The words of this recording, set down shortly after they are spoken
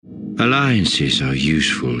Alliances are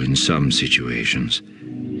useful in some situations.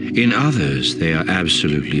 In others, they are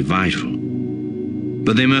absolutely vital.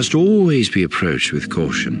 But they must always be approached with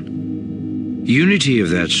caution. Unity of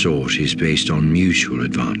that sort is based on mutual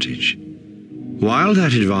advantage. While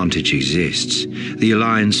that advantage exists, the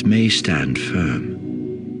alliance may stand firm.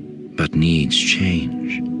 But needs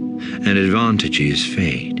change, and advantages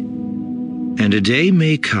fade. And a day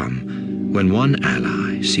may come when one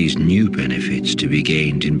ally sees new benefits to be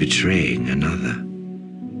gained in betraying another.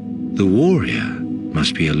 The warrior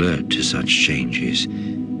must be alert to such changes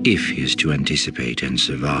if he is to anticipate and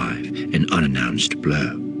survive an unannounced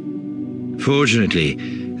blow. Fortunately,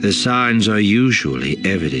 the signs are usually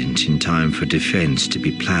evident in time for defense to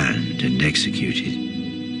be planned and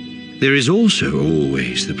executed. There is also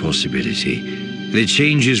always the possibility that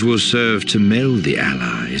changes will serve to meld the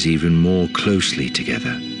allies even more closely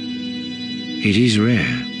together. It is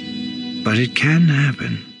rare, but it can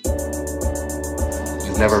happen.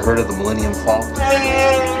 You've never heard of the Millennium Falcon?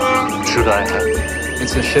 Should I have?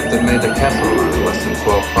 It's a ship that made the Kessel Run in less than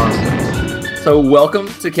 12 parsecs. So welcome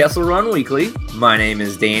to Kessel Run Weekly. My name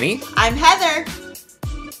is Danny. I'm Heather.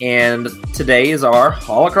 And today is our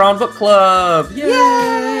Holocron Book Club.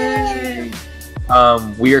 Yay!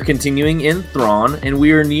 We are continuing in Thrawn, and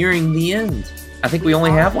we are nearing the end. I think we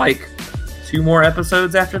only have like 2 more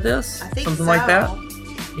episodes after this. I think something so. like that.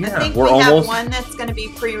 Yeah, I think we're we almost... have one that's going to be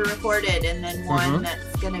pre-recorded, and then one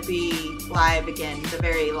that's going to be live again, the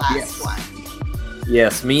very last one.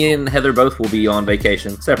 Yes, me and Heather both will be on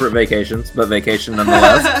vacation. Separate vacations, but vacation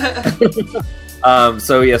nonetheless.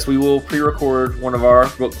 So yes, we will pre-record one of our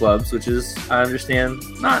book clubs, which is, I understand,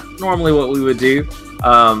 not normally what we would do,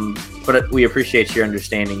 but we appreciate your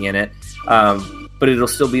understanding in it. But it'll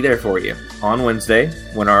still be there for you on Wednesday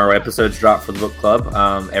when our episodes drop for the book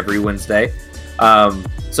club, every Wednesday.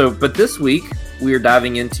 But this week we are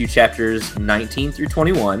diving into chapters 19 through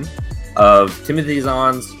 21 of Timothy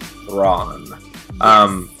Zahn's Thrawn.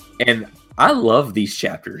 And I love these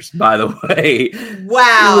chapters, by the way.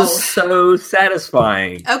 Wow. It was so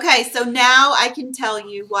satisfying. Okay, so now I can tell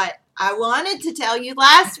you what I wanted to tell you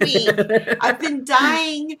last week. I've been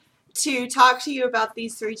dying to talk to you about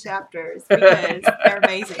these 3 chapters because they're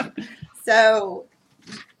amazing. So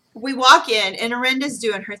we walk in, and Arinda's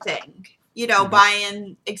doing her thing.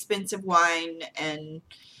 Buying expensive wine and,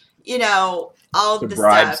 all of the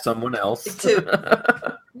bribe stuff. Someone else.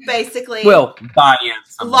 To basically... Well, buy in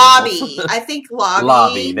someone lobby. else. I think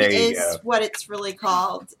lobbying there you is go. what it's really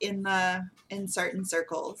called in certain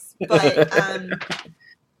circles. But,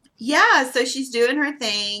 so she's doing her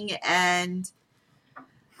thing, and...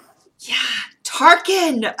 Yeah,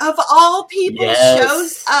 Tarkin, of all people,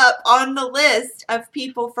 shows up on the list of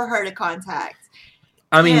people for her to contact.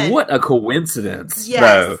 I mean, what a coincidence, yes,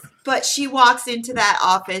 though. But she walks into that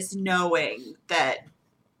office knowing that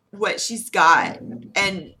what she's got.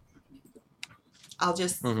 And I'll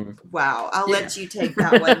just, I'll let you take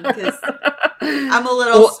that one because I'm a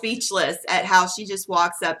little speechless at how she just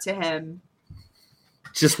walks up to him.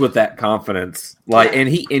 Just with that confidence. And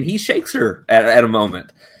he shakes her at a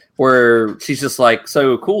moment. Where she's just like,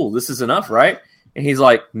 so cool, this is enough, right? And he's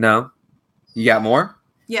like, no, you got more?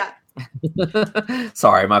 Yeah.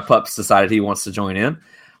 Sorry, my pups decided he wants to join in.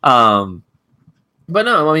 But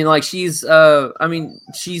no, I mean,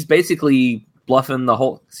 she's basically bluffing the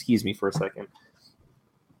whole... Excuse me for a second.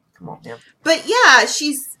 Come on, man. But yeah,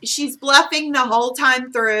 she's bluffing the whole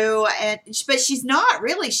time through, but she's not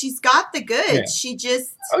really. She's got the goods. Yeah. She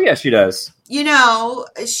just... Oh, yeah, she does.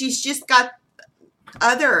 She's just got...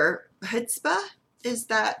 Other chutzpah, is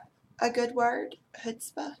that a good word?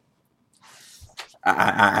 Chutzpah?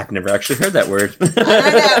 I've never actually heard that word. I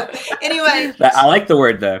don't know. Anyway. I like the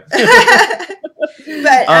word, though.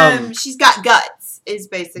 But she's got guts, is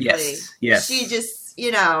basically. Yes. She just,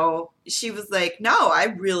 she was like, no,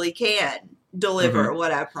 I really can deliver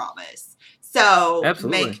what I promise. So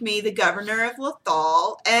make me the governor of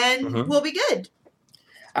Lothal, and we'll be good.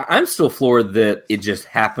 I'm still floored that it just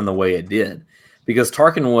happened the way it did. Because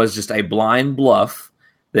Tarkin was just a blind bluff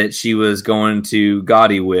that she was going to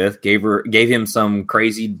Gaudi with, gave him some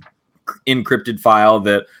crazy encrypted file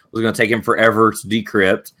that was going to take him forever to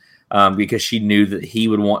decrypt, because she knew that he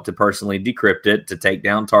would want to personally decrypt it to take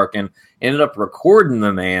down Tarkin. Ended up recording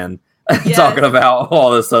the man talking about all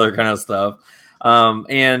this other kind of stuff,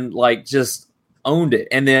 and just owned it,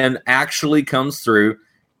 and then actually comes through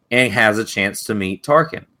and has a chance to meet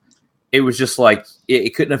Tarkin. It was just like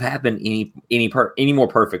it couldn't have happened any more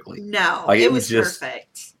perfectly. No, it was just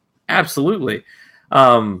perfect. Absolutely,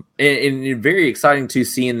 and very exciting to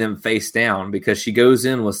seeing them face down because she goes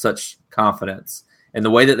in with such confidence And the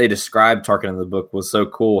way that they described Tarkin in the book was so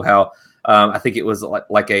cool. How I think it was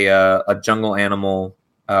like a jungle animal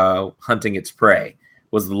hunting its prey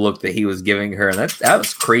was the look that he was giving her, and that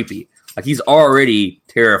was creepy. Like, he's already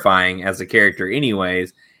terrifying as a character,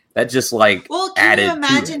 anyways. That just like can you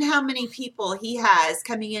imagine how many people he has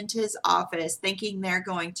coming into his office thinking they're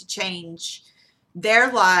going to change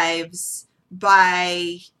their lives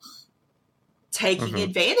by taking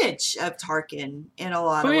advantage of Tarkin in a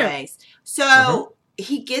lot of ways. So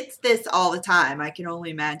he gets this all the time, I can only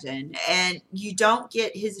imagine. And you don't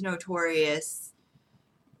get his notorious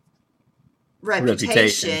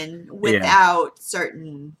reputation without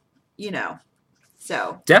certain,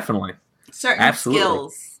 so. Definitely. Certain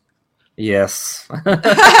skills. Yes.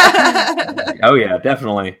 Oh, yeah,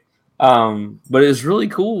 definitely. But it was really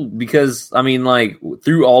cool because, I mean, like,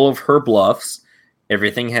 through all of her bluffs,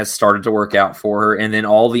 everything has started to work out for her. And then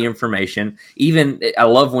all the information, I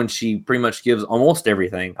love when she pretty much gives almost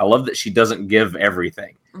everything. I love that she doesn't give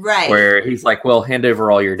everything. Right. Where he's like, well, hand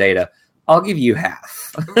over all your data. I'll give you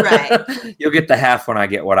half. Right. You'll get the half when I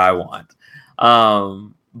get what I want.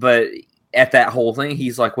 But at that whole thing,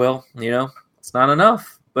 he's like, well, it's not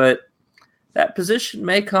enough. But that position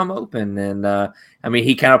may come open. And, I mean,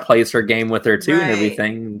 he kind of plays her game with her, too, and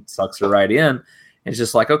everything, sucks her right in. It's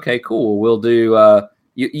just like, okay, cool. We'll do,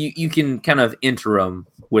 you can kind of interim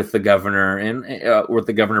with the governor and with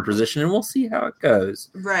the governor position, and we'll see how it goes.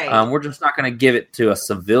 Right. We're just not going to give it to a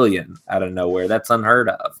civilian out of nowhere. That's unheard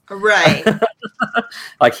of. Right.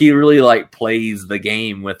 Like, he really, like, plays the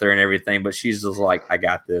game with her and everything, but she's just like, I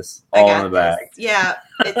got this. All in the bag. Yeah,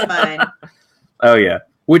 it's mine. Oh, yeah.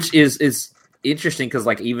 Which is interesting because,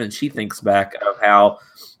 like, even she thinks back of how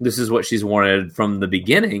this is what she's wanted from the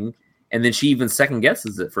beginning, and then she even second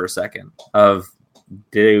guesses it for a second of,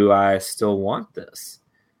 do I still want this?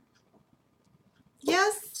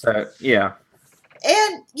 Yes. So, yeah.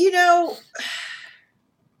 And,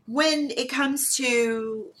 when it comes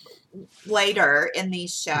to later in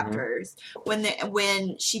these chapters,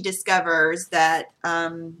 when she discovers that,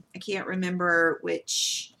 I can't remember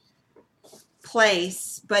which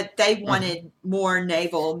place, but they wanted more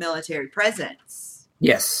naval military presence.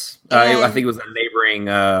 Yes. I think it was a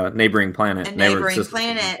neighboring planet. A neighboring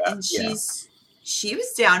planet. And she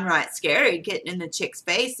was downright scary getting in the chick's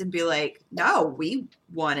face and be like, no, we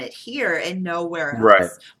want it here and nowhere else. Right.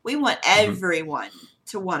 We want everyone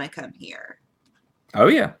to want to come here. Oh,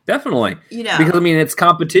 yeah, definitely. Because, I mean, it's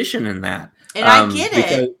competition in that. And I get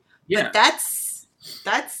it. But that's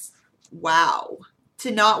wow. To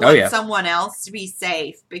not want someone else to be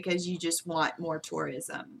safe because you just want more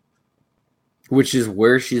tourism. Which is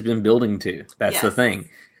where she's been building to. That's the thing.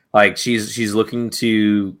 Like, she's looking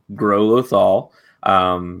to grow Lothal,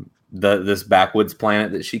 this backwoods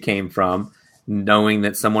planet that she came from, knowing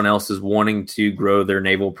that someone else is wanting to grow their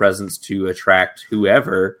naval presence to attract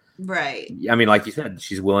whoever. Right. I mean, like you said,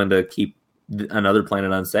 she's willing to keep another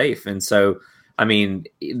planet unsafe. And so, I mean,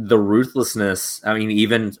 the ruthlessness, I mean,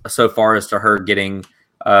 even so far as to her getting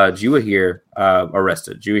Juahir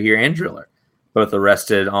arrested, Juahir and Driller, both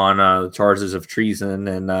arrested on charges of treason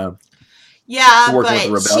and working with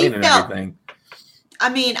the rebellion and everything. I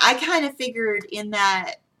mean, I kind of figured in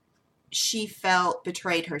that she felt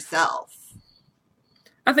betrayed herself.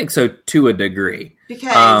 I think so, to a degree.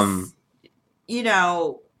 Because,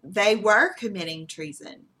 they were committing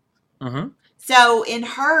treason. Mm-hmm. So in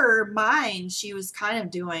her mind, she was kind of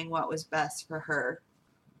doing what was best for her.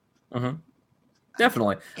 Mm-hmm.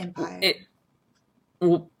 Definitely. Empire.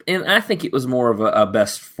 And I think it was more of a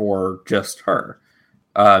best for just her,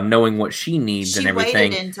 knowing what she needs and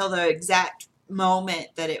everything. She waited until the exact moment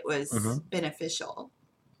that it was beneficial.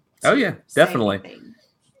 Oh yeah, definitely.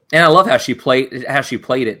 And I love how she played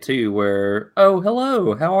it too, where, oh,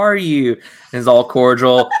 hello, how are you? And it's all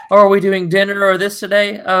cordial. Oh, are we doing dinner or this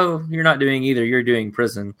today? Oh, you're not doing either. You're doing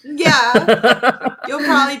prison. Yeah. You'll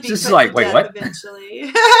probably be just like, wait, what?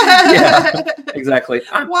 Eventually. Yeah, exactly.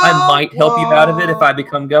 I might help you out of it if I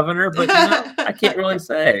become governor, but I can't really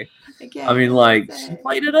say. I mean, like, she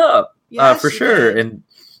played it up for sure.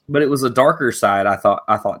 But it was a darker side, I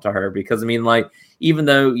thought to her, because I mean, like, even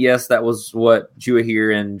though, yes, that was what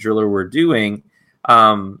Juahir and Driller were doing,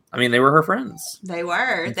 I mean, they were her friends. They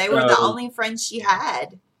were. They were the only friends she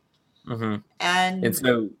had. Mm-hmm. And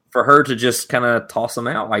so for her to just kind of toss them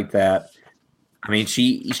out like that, I mean,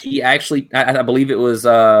 she actually, I believe it was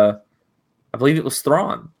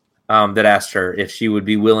Thrawn that asked her if she would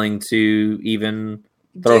be willing to even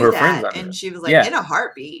throw her friends under. And she was like, in a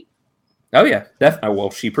heartbeat. Oh yeah, definitely. Well,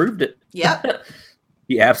 she proved it. Yep.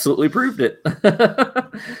 He absolutely proved it.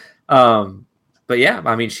 But yeah,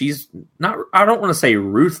 I mean, she's not, I don't want to say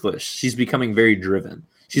ruthless. She's becoming very driven.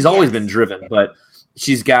 She's always been driven, but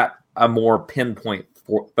she's got a more pinpoint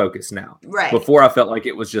focus now. Right. Before I felt like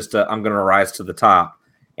it was just I'm going to rise to the top.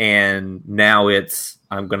 And now it's,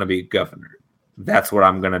 I'm going to be governor. That's what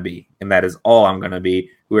I'm going to be. And that is all I'm going to be.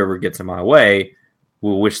 Whoever gets in my way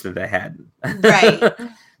will wish that they hadn't. Right.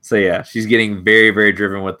 So yeah, she's getting very, very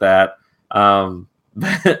driven with that. And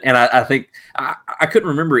I think I couldn't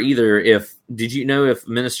remember either. Did you know if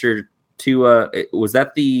Minister Tua, was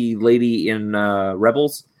that the lady in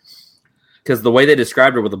Rebels? Because the way they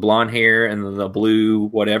described her with the blonde hair and the blue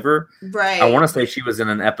whatever, right? I want to say she was in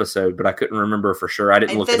an episode, but I couldn't remember for sure. I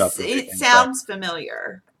didn't look it up. It sounds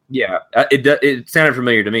familiar. Yeah, it sounded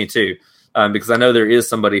familiar to me too, because I know there is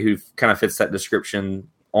somebody who kind of fits that description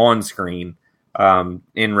on screen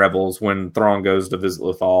in Rebels when Thrawn goes to visit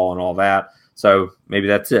Lothal and all that. So maybe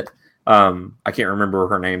that's it. I can't remember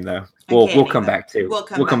her name though. We'll come back to.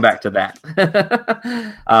 We'll come back to that.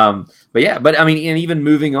 But yeah, I mean, and even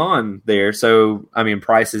moving on there. So I mean,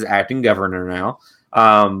 Price is acting governor now,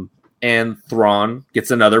 and Thrawn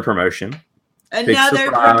gets another promotion.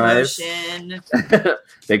 Another promotion.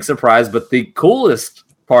 Big surprise, but the coolest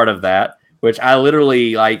part of that, which I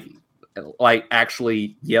literally like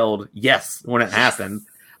actually yelled yes when it happened.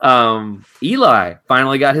 Eli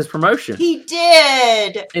finally got his promotion. He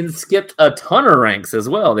did, and skipped a ton of ranks as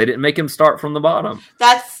well. They didn't make him start from the bottom.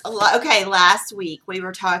 That's a lot. Okay, last week we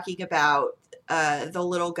were talking about the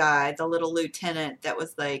little guy, the little lieutenant that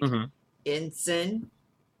was like ensign.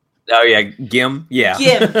 Oh yeah, Gim. Yeah,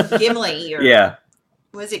 Gimli. Or, yeah,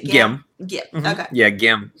 was it Gim? Gim. Mm-hmm. Okay. Yeah,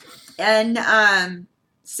 Gim. And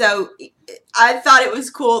so I thought it was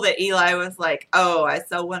cool that Eli was like, "Oh, I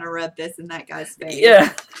so want to rub this in that guy's face."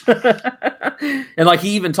 Yeah, and like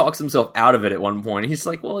he even talks himself out of it at one point. He's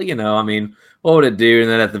like, "Well, I mean, what would it do?" And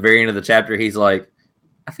then at the very end of the chapter, he's like,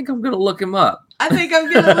 "I think I'm going to look him up." After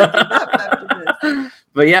this.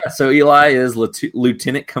 But yeah, so Eli is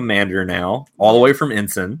lieutenant commander now, all the way from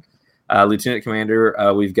ensign. Lieutenant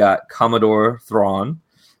commander, we've got Commodore Thrawn.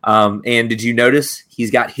 And did you notice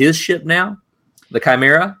he's got his ship now? The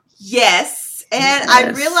Chimera? Yes. And I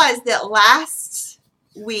realized that last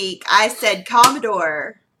week I said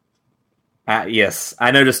Commodore. Yes.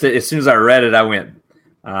 I noticed it. As soon as I read it, I went,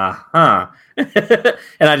 uh-huh. And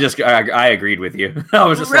I agreed with you. I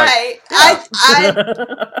was just right.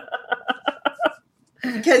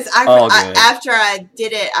 Because after I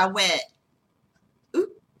did it, I went, oop.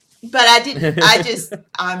 But I didn't.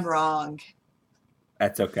 I'm wrong.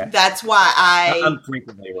 That's okay. That's why I'm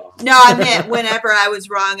frequently wrong. No, I meant whenever I was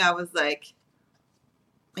wrong, I was like,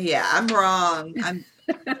 yeah, I'm wrong. I'm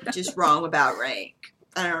just wrong about rank.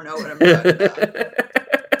 I don't know what I'm talking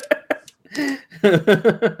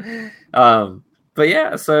about. But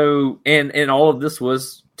yeah, so, and all of this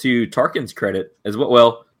was to Tarkin's credit as well.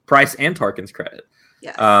 Well, Price and Tarkin's credit.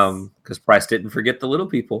 Yes. Because Price didn't forget the little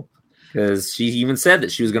people. Because she even said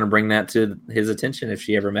that she was going to bring that to his attention if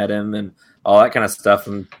she ever met him and all that kind of stuff.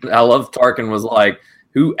 And I love Tarkin was like,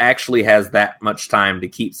 who actually has that much time to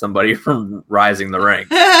keep somebody from rising the rank?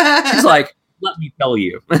 She's like, let me tell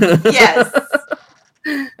you. Yes.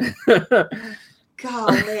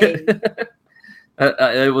 Golly.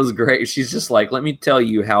 It was great. She's just like, let me tell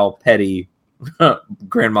you how petty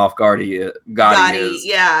Grand Moff Gotti is.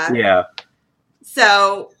 Yeah. Yeah.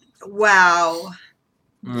 So, wow.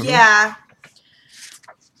 Mm-hmm. Yeah.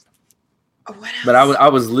 What else? But I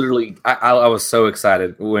was literally, I was so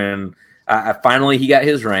excited when I finally he got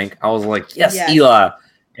his rank. I was like, yes, Eli.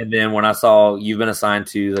 And then when I saw you've been assigned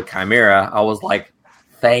to the Chimera, I was like,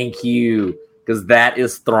 thank you. Because that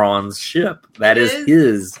is Thrawn's ship. That is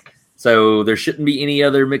his. So there shouldn't be any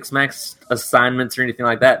other mixed max assignments or anything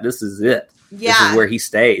like that. This is it. Yeah. This is where he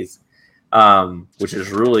stays. Which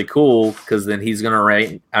is really cool because then he's going to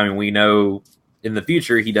rate. I mean, we know in the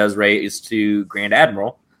future he does raise to Grand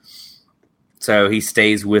Admiral. So he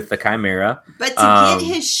stays with the Chimera. But to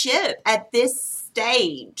get his ship at this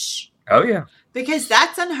stage. Oh, yeah. Because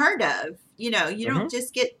that's unheard of. You don't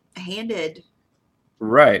just get handed.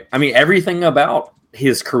 Right. I mean, everything about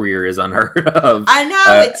his career is unheard of. I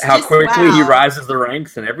know. It's how just, quickly he rises the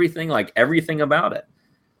ranks and everything, like everything about it.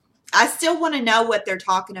 I still want to know what they're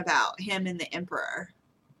talking about, him and the Emperor.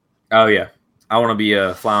 Oh, yeah. I want to be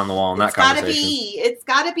a fly on the wall in that conversation. It's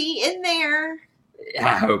got to be in there.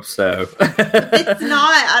 I hope so. If it's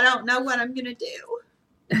not, I don't know what I'm going to do.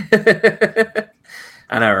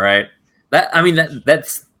 I know, right?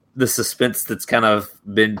 That's the suspense that's kind of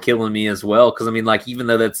been killing me as well. Because, I mean, like, even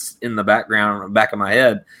though that's in the back of my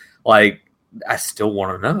head, like, I still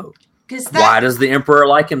want to know. Why does the Emperor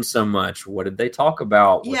like him so much? What did they talk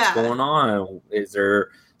about? What's Yeah. going on? Is there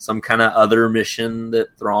some kind of other mission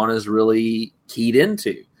that Thrawn is really keyed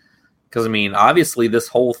into? Because, I mean, obviously this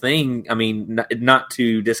whole thing, I mean, not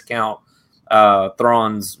to discount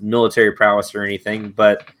Thrawn's military prowess or anything,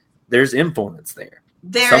 but there's influence there.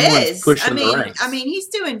 Someone's is. pushing the ranks. I mean, he's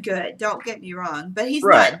doing good. Don't get me wrong, but he's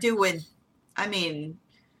Right. not doing. I mean,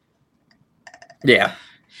 Yeah.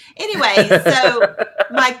 anyway. So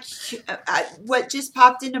what just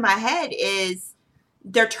popped into my head is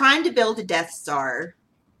they're trying to build a Death Star,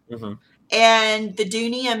 Mm-hmm. and the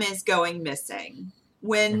Dunium is going missing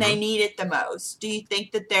when they Mm-hmm. need it the most. Do you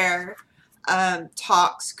think that their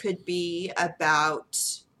talks could be about,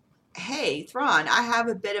 hey, Thrawn, I have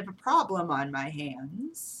a bit of a problem on my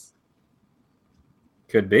hands?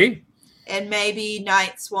 Could be. And maybe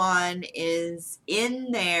Night Swan is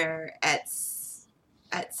in there at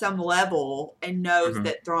some level and knows Mhm.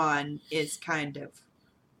 that Thrawn is kind of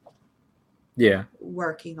Yeah.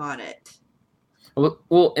 working on it.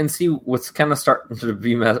 Well, and see what's kind of starting to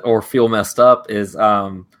be feel messed up is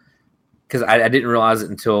because I didn't realize it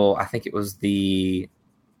until I think it was the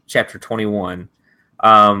chapter 21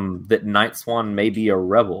 that Night Swan may be a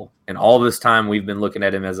rebel, and all this time we've been looking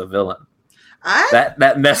at him as a villain.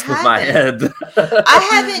 That messed with my head. I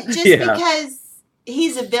haven't just Yeah. because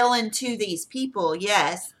he's a villain to these people,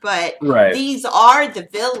 yes, but Right. these are the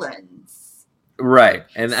villains. Right,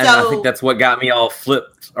 and I So- think that's what got me all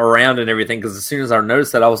flipped around and everything. Because as soon as I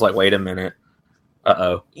noticed that, I was like, "Wait a minute,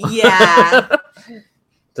 uh-oh." Yeah.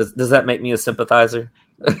 Does that make me a sympathizer?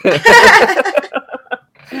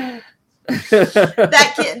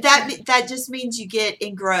 that just means you get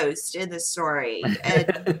engrossed in the story.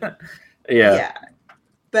 And Yeah.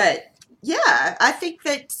 But yeah, I think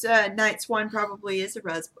that Night Swan probably is a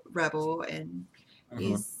rebel, and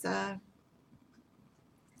he's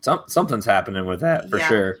Something's happening with that for Yeah.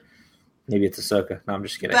 sure. Maybe it's Ahsoka. No, I'm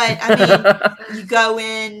just kidding. But I mean, you go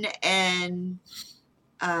in and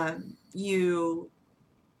you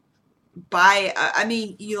buy. I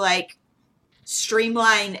mean, you like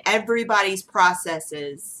streamline everybody's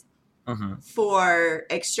processes Mhm. for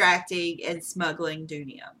extracting and smuggling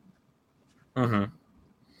Dunium Mhm.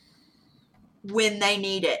 when they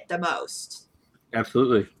need it the most.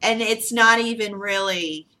 Absolutely. And it's not even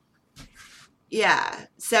really, yeah.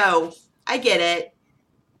 So I get it.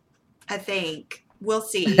 I think we'll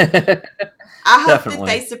see. I hope Definitely. that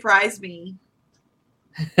they surprise me.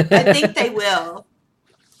 I think they will.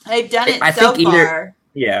 They've done it I so think far.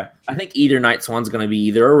 Yeah, I think either Night Swan's going to be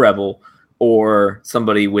either a rebel or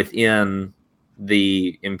somebody within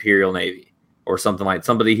the Imperial Navy or something like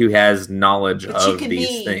somebody who has knowledge But you of can these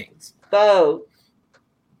be- things. Both.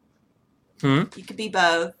 Hmm? You could be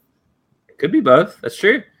both. It could be both. That's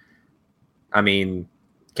true. I mean,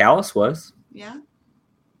 Callus was. Yeah.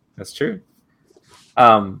 That's true.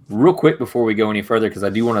 Real quick before we go any further, because I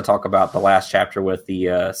do want to talk about the last chapter with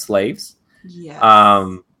the slaves. Yeah.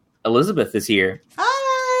 Elizabeth is here.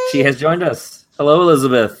 Hi. She has joined us. Hello,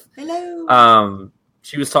 Elizabeth. Hello.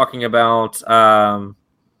 She was talking about.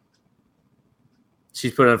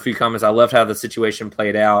 She's put in a few comments. I loved how the situation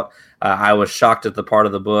played out. I was shocked at the part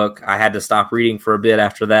of the book. I had to stop reading for a bit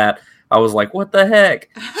after that. I was like, "What the heck?"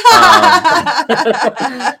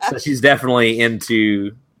 So she's definitely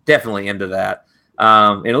into that.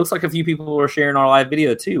 And it looks like a few people are sharing our live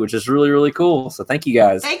video too, which is really, really cool. So thank you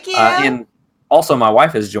guys. Thank you. And also, my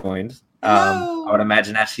wife has joined. Hello. I would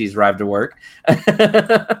imagine as she's arrived to work.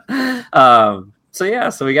 So yeah,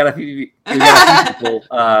 so we got a few people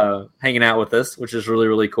hanging out with us, which is really,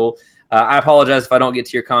 really cool. I apologize if I don't get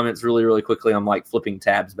to your comments really, really quickly. I'm like flipping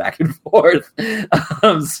tabs back and forth.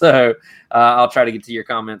 So I'll try to get to your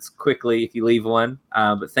comments quickly if you leave one.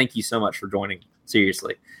 But thank you so much for joining.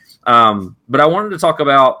 Seriously. But I wanted to talk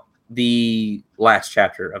about the last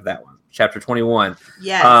chapter of that one, chapter 21.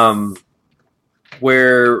 Yes.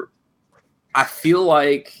 Where I feel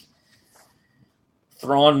like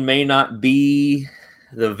Thrawn may not be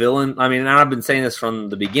the villain. I mean, and I've been saying this from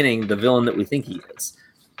the beginning, the villain that we think he is.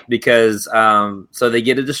 Because, so they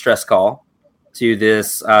get a distress call to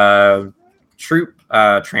this troop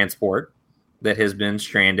transport that has been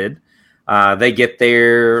stranded. They get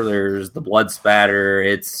there, there's the blood spatter,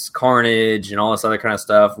 it's carnage and all this other kind of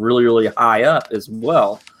stuff, really, really high up as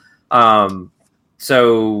well.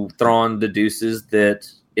 So Thrawn deduces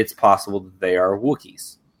that it's possible that they are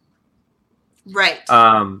Wookiees. Right.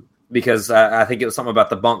 Because I think it was something about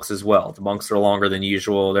the bunks as well. The bunks are longer than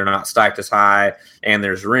usual. They're not stacked as high, and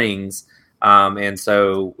there's rings. And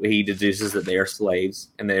so he deduces that they are slaves,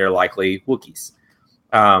 and they are likely Wookiees.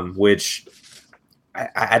 Which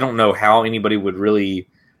I don't know how anybody would really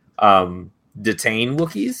detain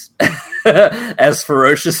Wookiees, as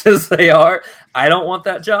ferocious as they are. I don't want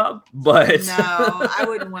that job, but No, I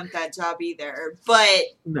wouldn't want that job either. But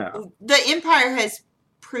no, the Empire has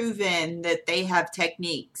proven that they have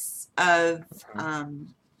techniques of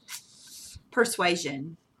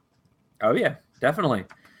persuasion. oh yeah, definitely.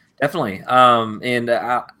 And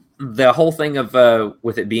the whole thing of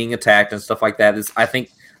with it being attacked and stuff like that is, I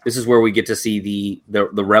think this is where we get to see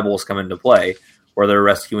the rebels come into play, where they're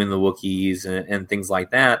rescuing the Wookiees and things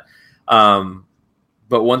like that.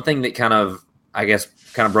 But one thing that kind of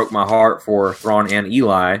broke my heart for Thrawn and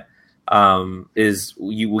Eli is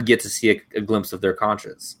you will get to see a glimpse of their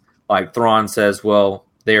conscience. Like Thrawn says, well,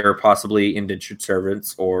 they're possibly indentured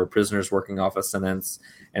servants or prisoners working off a sentence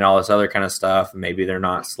and all this other kind of stuff. Maybe they're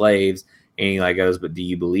not slaves. And Eli goes, but do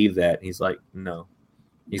you believe that? And he's like, no.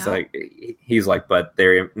 He's like, but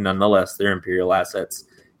they're nonetheless, they're Imperial assets,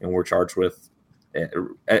 and we're charged with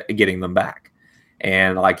getting them back.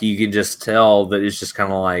 And like, you can just tell that it's just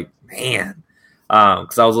kind of like, man,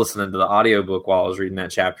 because I was listening to the audiobook while I was reading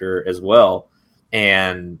that chapter as well.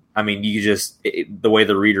 And I mean, you just, the way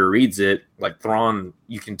the reader reads it, like Thrawn,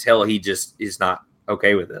 you can tell he just is not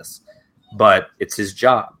okay with this, but it's his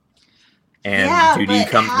job. And duty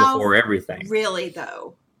comes before everything. Really,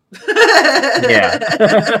 though. Yeah.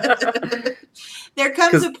 There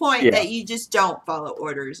comes a point that you just don't follow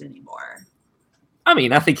orders anymore. I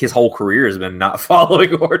mean, I think his whole career has been not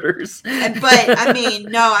following orders. But I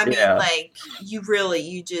mean, like you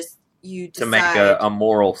decide to make a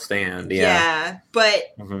moral stand. Yeah,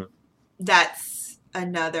 but that's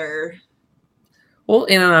another. Well,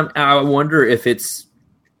 and I wonder if it's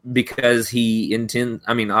because he intends.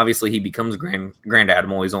 I mean, obviously he becomes Grand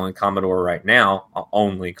Admiral. He's only Commodore right now.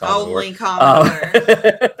 Only Commodore.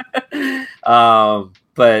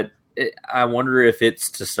 But I wonder if it's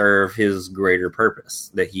to serve his greater purpose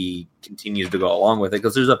that he continues to go along with it,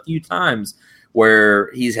 because there's a few times where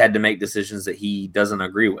he's had to make decisions that he doesn't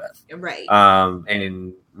agree with. Right.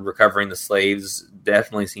 And recovering the slaves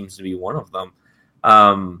definitely seems to be one of them.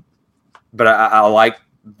 But I like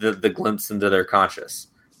the glimpse into their conscience,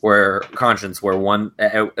 where one,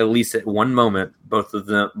 at least at one moment, both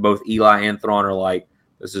Eli and Thrawn are like,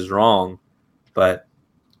 this is wrong, but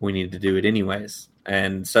we need to do it anyways.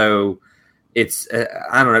 And so it's,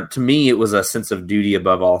 I don't know, to me, it was a sense of duty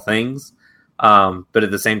above all things. But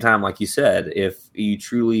at the same time, like you said, if you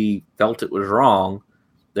truly felt it was wrong,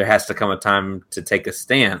 there has to come a time to take a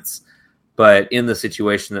stance. But in the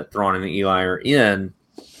situation that Thrawn and Eli are in,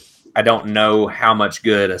 I don't know how much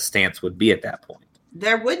good a stance would be at that point.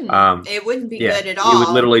 There wouldn't. It wouldn't be good at all. It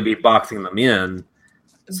would literally be boxing them in.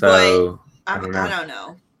 So I don't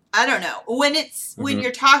know. When it's when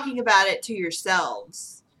you're talking about it to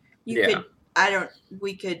yourselves,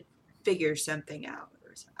 we could figure something out.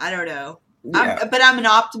 I don't know. Yeah. But I'm an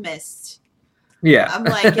optimist. Yeah. I'm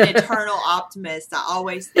like an eternal optimist. I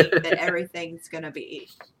always think that everything's going to be.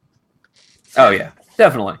 Oh yeah,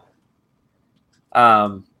 definitely.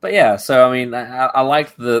 But yeah, so I mean, I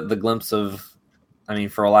liked the glimpse of, I mean,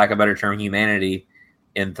 for lack of a better term, humanity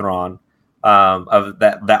in Thrawn, of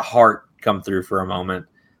that heart come through for a moment.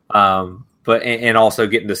 But also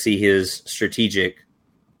getting to see his strategic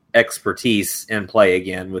expertise in play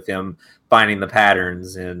again, with him finding the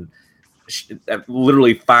patterns and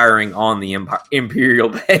literally firing on the Imperial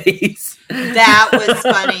base. That was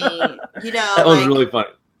funny. That was really funny.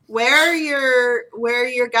 Where are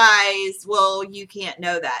your guys? Well, you can't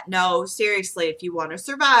know that. No, seriously, if you want to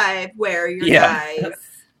survive, where are your guys?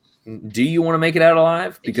 Do you want to make it out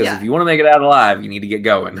alive? Because if you want to make it out alive, you need to get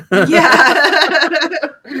going. Yeah.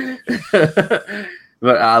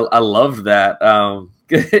 But I loved that. And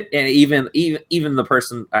even the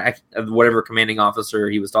person, whatever commanding officer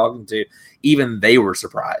he was talking to, even they were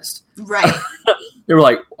surprised. Right. They were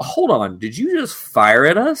like, hold on, did you just fire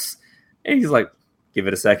at us? And he's like, give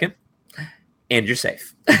it a second, and you're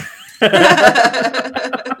safe. Ta-da!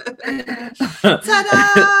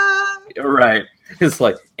 Right. It's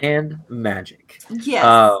like, and magic. Yes.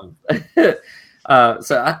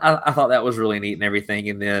 So I thought that was really neat and everything.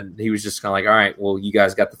 And then he was just kind of like, all right, well, you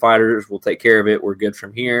guys got the fighters. We'll take care of it. We're good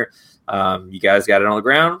from here. You guys got it on the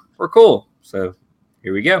ground. We're cool. So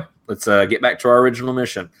here we go. Let's get back to our original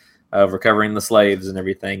mission of recovering the slaves and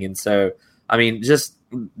everything. And so, I mean, just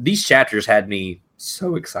these chapters had me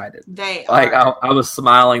so excited. They like are. I was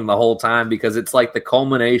smiling the whole time, because it's like the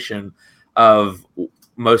culmination of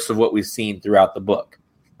most of what we've seen throughout the book,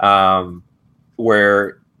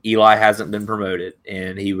 where Eli hasn't been promoted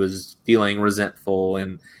and he was feeling resentful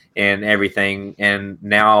and everything. And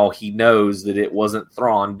now he knows that it wasn't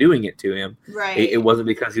Thrawn doing it to him. Right. It wasn't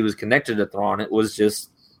because he was connected to Thrawn. It was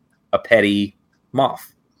just a petty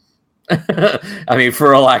Moff. I mean,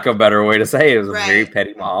 for a lack of a better way to say it, was a very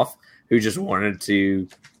petty Moff who just wanted to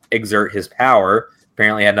exert his power.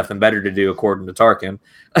 Apparently had nothing better to do, according to Tarkin.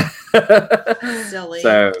 Silly.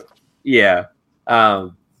 So, yeah.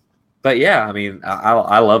 But yeah, I mean,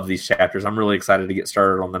 I love these chapters. I'm really excited to get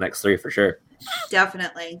started on the next 3 for sure.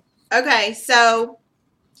 Definitely. Okay, so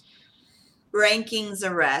rankings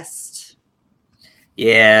arrest.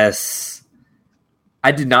 Yes.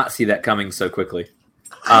 I did not see that coming so quickly.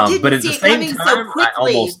 I didn't but at see the it same coming time, so quickly.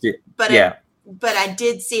 I almost did. But Yeah. but I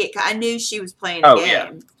did see it. I knew she was playing a game.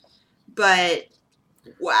 Yeah. But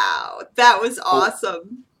wow, that was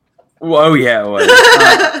awesome. Oh yeah, it was.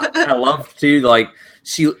 I love too. Like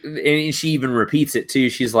she even repeats it too.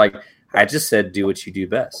 She's like, "I just said, do what you do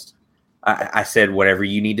best." I said, "Whatever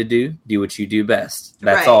you need to do what you do best."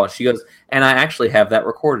 That's all. She goes, and I actually have that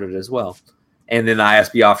recorded as well. And then the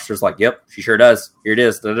ISB officer's like, "Yep, she sure does. Here it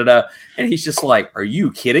is." Da, da, da. And he's just like, "Are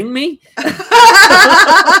you kidding me?"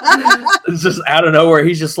 It's just out of nowhere.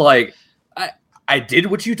 He's just like, I did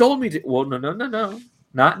what you told me to. Well, no.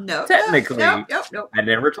 Not technically. No. I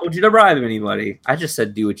never told you to bribe anybody. I just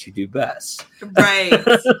said do what you do best. Right.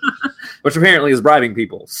 Which apparently is bribing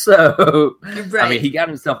people. So, right. I mean, he got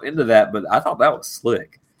himself into that, but I thought that was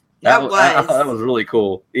slick. I thought that was really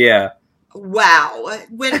cool. Yeah. Wow.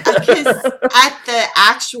 Because at the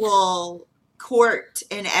actual court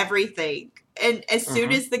and everything, and as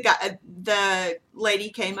soon as the lady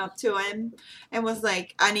came up to him and was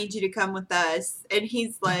like, "I need you to come with us," and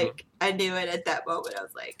he's like, I knew it at that moment. I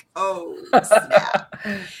was like, "Oh snap!"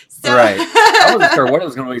 So, right. I wasn't sure what it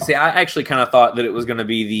was going to be. See, I actually kind of thought that it was going to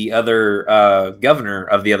be the other governor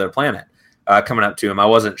of the other planet coming up to him. I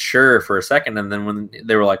wasn't sure for a second, and then when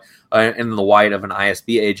they were like in the white of an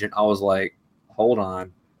ISB agent, I was like, "Hold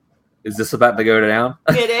on, is this about to go down?"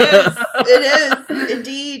 It is. It is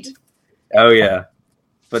indeed. Oh yeah,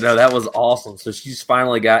 but no, that was awesome. So she's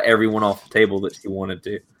finally got everyone off the table that she wanted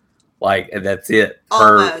to. Like, and that's it.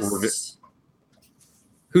 Almost.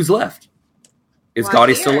 Who's left? Is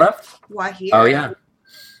Gaudi still left? Wahir. Oh yeah.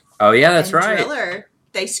 Oh yeah, that's and right. Driller.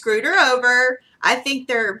 They screwed her over. I think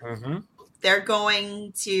they're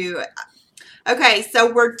going to. Okay,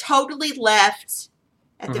 so we're totally left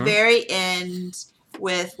at the very end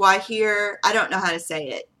with Wahir. I don't know how to say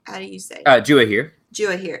it. How do you say it? Juahir.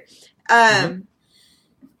 Juahir. I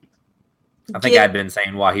think I'd been saying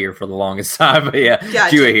Wahir for the longest time, but yeah,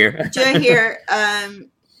 gotcha. Juahir. Juahir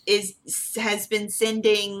has been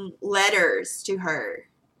sending letters to her,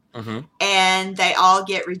 and they all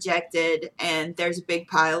get rejected. And there's a big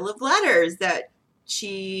pile of letters that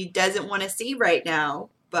she doesn't want to see right now,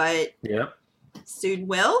 but soon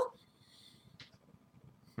will.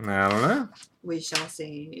 I don't know. We shall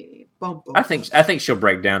see. Boom, boom. I think she'll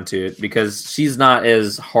break down to it because she's not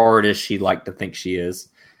as hard as she'd like to think she is.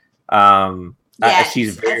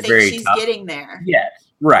 She's very she's tough. Getting there. Yes,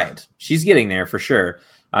 right. She's getting there for sure.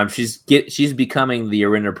 She's becoming the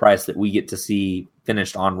Arenda Price that we get to see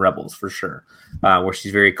finished on Rebels for sure, where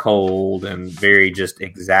she's very cold and very just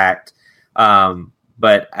exact.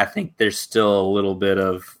 But I think there's still a little bit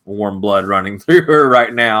of warm blood running through her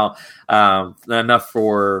right now, enough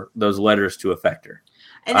for those letters to affect her.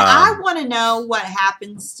 And I want to know what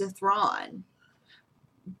happens to Thrawn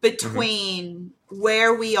between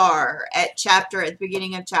where we are at the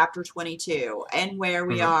beginning of chapter 22 and where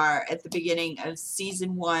we are at the beginning of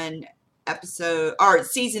season 3, episode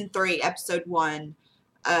 1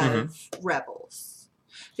 of Rebels.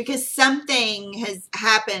 Because something has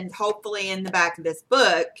happened, hopefully in the back of this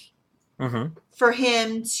book, for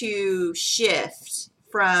him to shift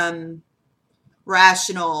from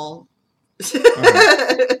rational,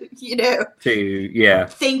 to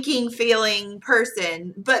thinking, feeling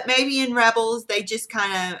person. But maybe in Rebels, they just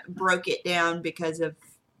kind of broke it down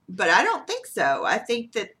but I don't think so. I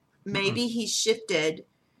think that maybe he shifted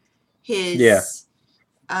his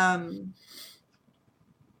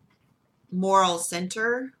moral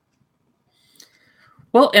center.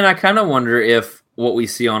 Well, and I kind of wonder if what we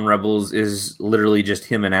see on Rebels is literally just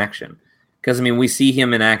him in action. Because, I mean, we see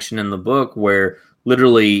him in action in the book where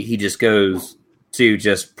literally he just goes to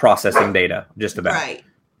just processing data, just about. Right.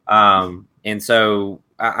 And so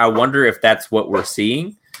I wonder if that's what we're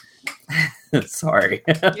seeing. Sorry.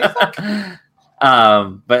 But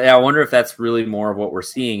I wonder if that's really more of what we're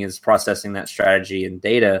seeing is processing that strategy and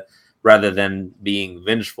data rather than being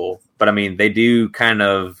vengeful. But I mean, they do kind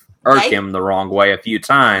of irk him the wrong way a few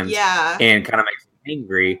times and kind of makes him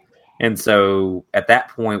angry. And so at that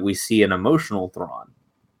point, we see an emotional Thrawn.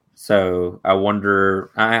 So I wonder,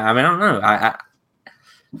 I mean, I don't know. I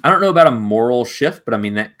don't know about a moral shift, but I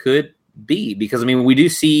mean, that could be? Because, I mean, we do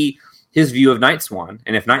see his view of Night Swan.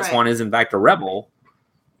 And if Night Swan is, in fact, a rebel,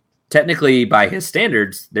 technically, by his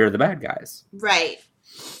standards, they're the bad guys. Right.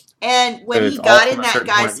 And when he got in that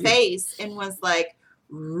guy's face and was like,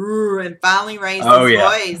 and finally raised his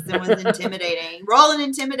voice and was intimidating. Roll an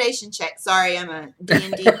intimidation check. Sorry, I'm a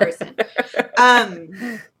D&D person.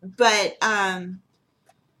 I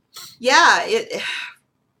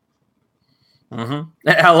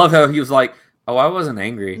love how he was like, "Oh, I wasn't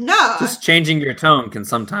angry. No, just changing your tone can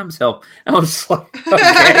sometimes help." I was just like,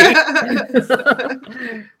 "Okay."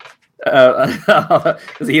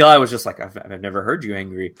 Because Eli was just like, "I've never heard you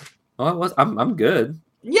angry." Oh, I'm good.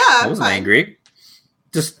 Yeah, I wasn't angry.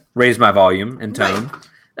 Just raised my volume and tone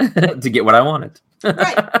to get what I wanted.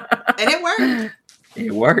 Right, and it worked.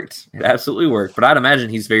 It worked. It absolutely worked. But I'd imagine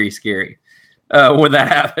he's very scary when that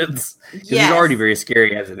happens. Because he's already very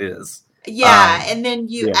scary as it is. Yeah, and then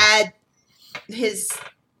you add his.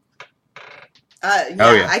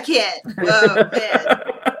 I can't. Whoa,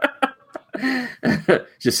 man.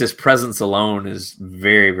 Just his presence alone is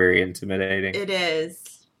very, very intimidating. It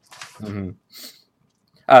is. Mm-hmm.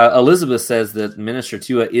 Elizabeth says that Minister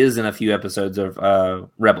Tua is in a few episodes of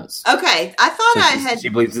Rebels. Okay, I thought She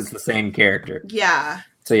believes it's the same character. Yeah.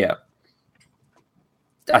 So yeah,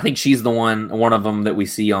 I think she's the one of them that we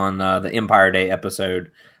see on the Empire Day episode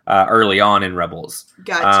early on in Rebels.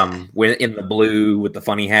 Gotcha. In the blue with the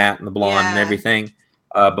funny hat and the blonde and everything.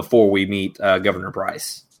 Before we meet Governor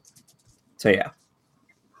Bryce. So yeah,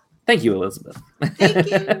 thank you, Elizabeth. Thank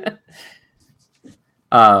you.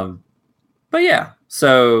 But yeah.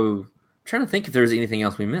 So, I'm trying to think if there's anything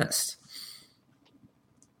else we missed.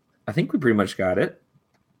 I think we pretty much got it.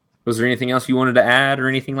 Was there anything else you wanted to add or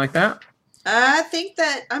anything like that? I think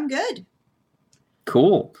that I'm good.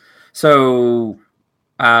 Cool. So,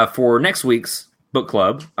 for next week's book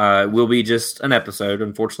club, will be just an episode.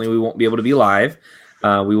 Unfortunately, we won't be able to be live.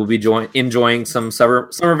 We will be enjoying some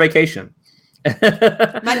summer vacation.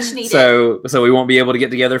 Much needed. So we won't be able to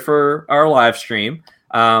get together for our live stream.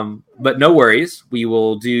 But no worries. We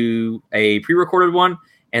will do a pre-recorded one,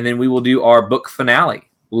 and then we will do our book finale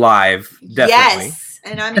live. Definitely. Yes,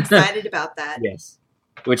 and I'm excited about that. Yes,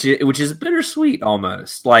 which is bittersweet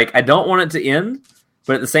almost. Like, I don't want it to end,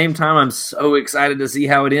 but at the same time, I'm so excited to see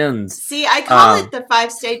how it ends. See, I call it the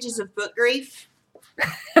 5 stages of book grief.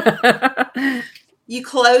 You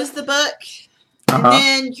close the book. And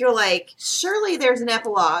then you're like, surely there's an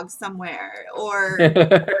epilogue somewhere or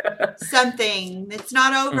something that's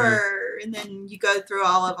not over. Mm-hmm. And then you go through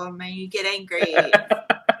all of them and you get angry.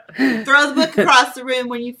 Throw the book across the room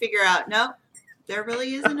when you figure out, nope, there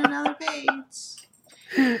really isn't another page.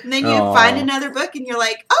 And then you find another book and you're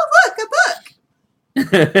like, oh, look, a book.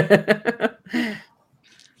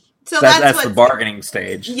 So that's the bargaining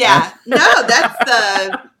stage. Yeah. No, that's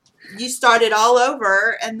the... You start it all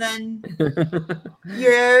over, and then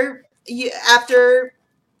you after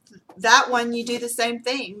that one, you do the same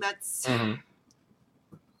thing. That's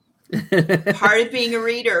part of being a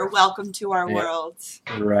reader. Welcome to our world.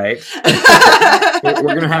 Right. We're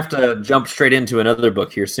going to have to jump straight into another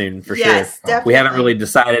book here soon, for sure. Definitely. We haven't really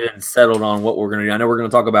decided and settled on what we're going to do. I know we're going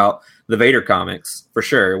to talk about the Vader comics, for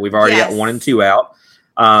sure. We've already got 1 and 2 out.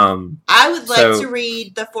 I would like to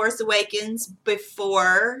read The Force Awakens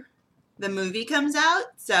before the movie comes out,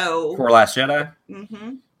 so for Last Jedi.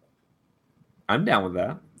 Mm-hmm. I'm down with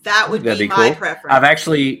that. That would be my preference. I've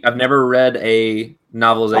never read a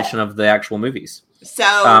novelization of the actual movies. So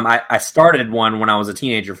I started one when I was a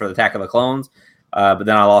teenager for the Attack of the Clones, but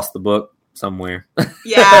then I lost the book somewhere.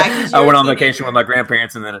 Yeah, I went on vacation with my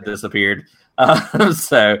grandparents and then it disappeared.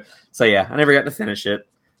 So yeah, I never got to finish it.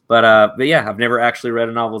 But yeah, I've never actually read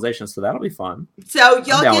a novelization, so that'll be fun. So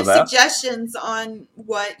y'all give suggestions on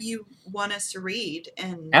what you want us to read,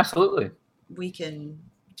 and absolutely, we can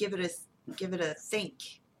give it a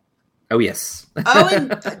think. Oh yes.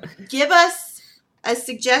 And give us a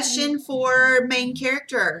suggestion for main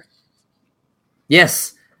character.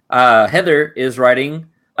 Yes, Heather is writing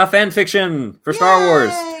a fan fiction for Star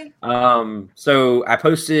Wars. So I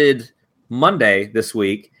posted Monday this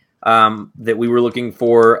week. That we were looking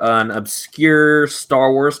for an obscure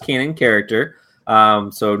Star Wars canon character.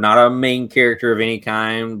 So not a main character of any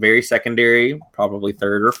kind, very secondary, probably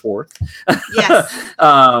 3rd or 4th. Yes.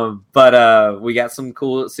 But we got some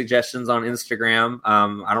cool suggestions on Instagram.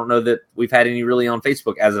 I don't know that we've had any really on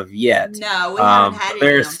Facebook as of yet. No, we haven't had any.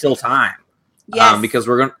 There's still time. Yes.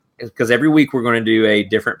 Because every week we're going to do a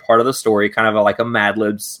different part of the story, kind of like a Mad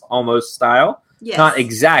Libs almost style. Yes. Not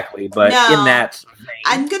exactly, but in that vein.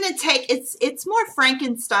 I'm going to take it's more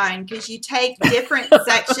Frankenstein, because you take different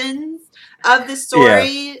sections of the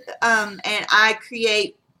story and I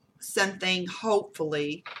create something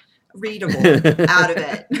hopefully readable out of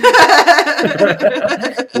it.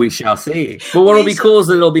 We shall see. But what will be cool is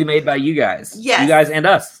that it'll be made by you guys. Yes. You guys and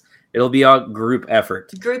us. It'll be a group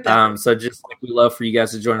effort. So just like we love for you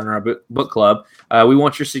guys to join in our book club, we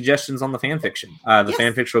want your suggestions on the fan fiction. The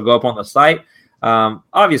fan fiction will go up on the site.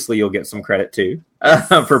 Obviously, you'll get some credit too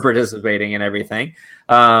for participating and everything.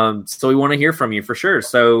 So we want to hear from you for sure.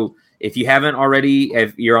 So if you haven't already,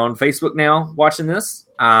 if you're on Facebook now watching this,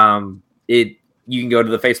 you can go to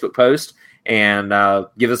the Facebook post and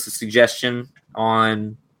give us a suggestion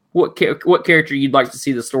on what character you'd like to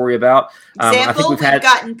see the story about. Example, I think we've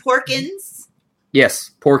gotten Porkins.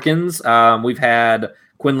 Yes, Porkins. We've had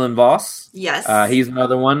Quinlan Voss. Yes. He's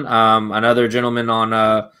another one. Another gentleman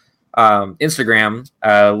on Instagram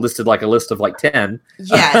listed like a list of like 10.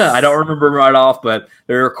 Yes. I don't remember right off, but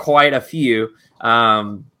there are quite a few.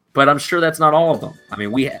 But I'm sure that's not all of them. I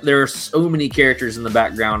mean, there are so many characters in the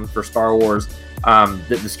background for Star Wars that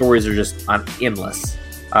the stories are just endless.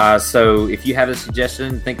 So if you have a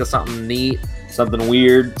suggestion, think of something neat, something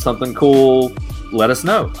weird, something cool, let us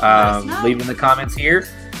know. Leave it in the comments here,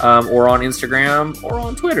 or on Instagram, or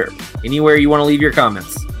on Twitter. Anywhere you want to leave your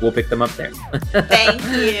comments, we'll pick them up there. Thank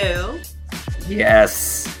you.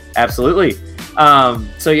 Yes, absolutely.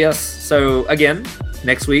 So again,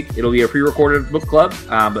 next week it'll be a pre-recorded book club,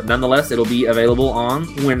 but nonetheless it'll be available on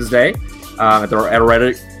Wednesday at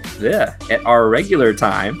our regular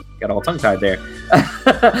time. Got all tongue-tied there.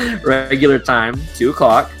 Regular time,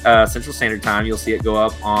 2:00 Central Standard Time. You'll see it go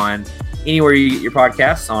up on anywhere you get your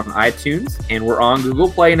podcasts, on iTunes, and we're on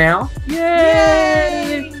Google Play now.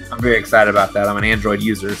 Yay! I'm very excited about that. I'm an Android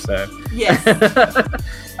user, so yes. So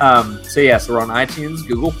we're on iTunes,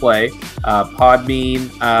 Google Play,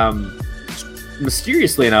 Podbean,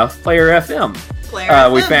 mysteriously enough, Player FM.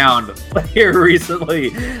 We found here recently,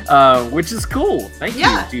 which is cool. Thank you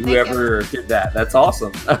to whoever did that. That's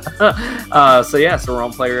awesome. So we're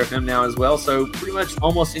on Player FM now as well. So pretty much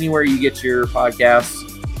almost anywhere you get your podcasts,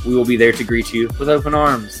 we will be there to greet you with open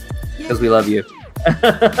arms because we love you.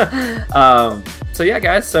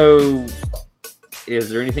 Guys. So is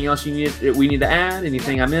there anything else we need to add?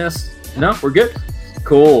 Anything I missed? No, we're good.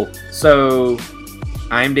 Cool. So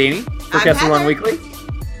I'm Danny for Kessel Run Weekly.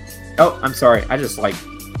 Oh, I'm sorry. I was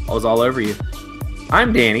all over you.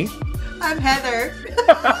 I'm Danny. I'm Heather.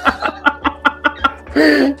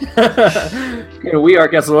 We are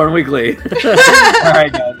Kessel Run Weekly. All right,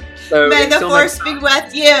 guys. So may the Force be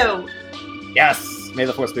with you. Yes. May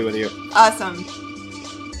the Force be with you. Awesome.